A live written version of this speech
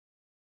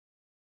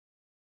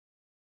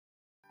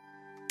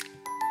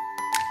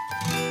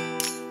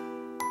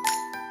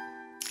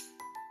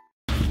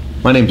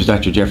My name is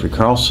Dr. Jeffrey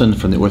Carlson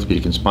from the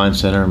Orthopaedic Spine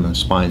Center. I'm a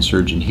spine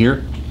surgeon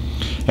here,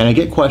 and I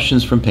get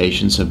questions from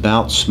patients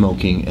about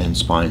smoking and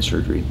spine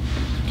surgery.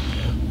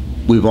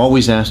 We've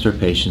always asked our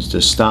patients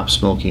to stop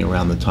smoking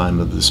around the time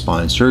of the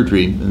spine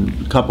surgery,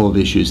 and a couple of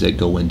issues that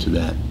go into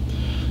that.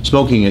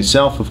 Smoking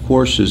itself, of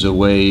course, is a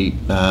way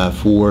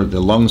for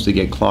the lungs to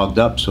get clogged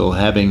up, so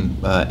having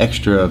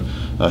extra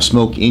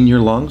smoke in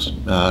your lungs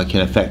can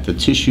affect the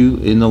tissue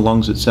in the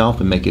lungs itself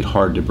and make it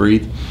hard to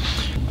breathe.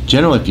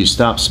 Generally, if you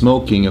stop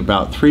smoking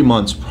about 3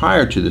 months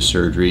prior to the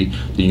surgery,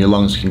 then your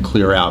lungs can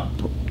clear out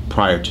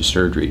prior to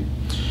surgery.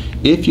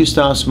 If you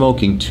stop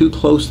smoking too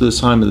close to the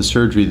time of the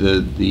surgery,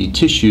 the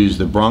tissues,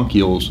 the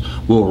bronchioles,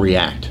 will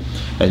react,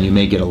 and you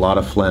may get a lot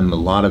of phlegm, a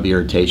lot of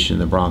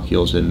irritation in the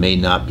bronchioles, and may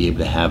not be able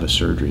to have a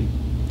surgery.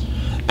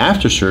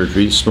 After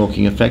surgery,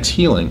 smoking affects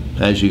healing.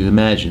 As you can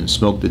imagine,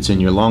 smoke that's in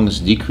your lungs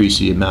decreases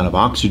the amount of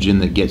oxygen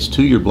that gets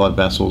to your blood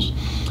vessels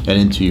and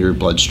into your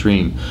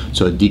bloodstream,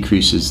 so it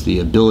decreases the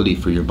ability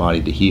for your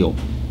body to heal.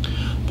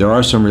 There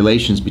are some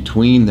relations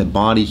between the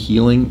body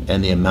healing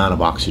and the amount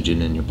of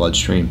oxygen in your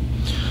bloodstream.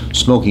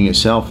 Smoking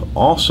itself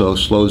also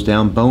slows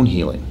down bone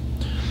healing.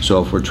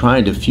 So if we're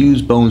trying to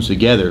fuse bones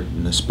together,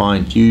 in the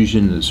spine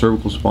fusion, the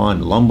cervical spine,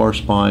 the lumbar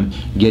spine,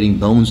 getting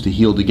bones to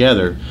heal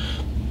together,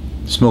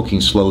 smoking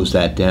slows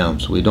that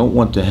down. So we don't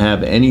want to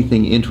have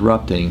anything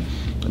interrupting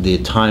the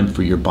time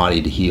for your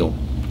body to heal.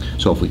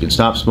 So if we can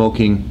stop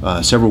smoking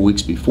several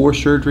weeks before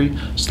surgery,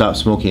 stop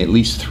smoking at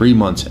least 3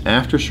 months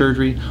after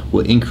surgery,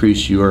 will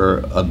increase your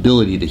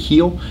ability to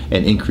heal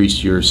and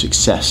increase your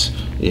success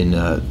in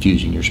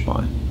fusing your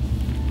spine.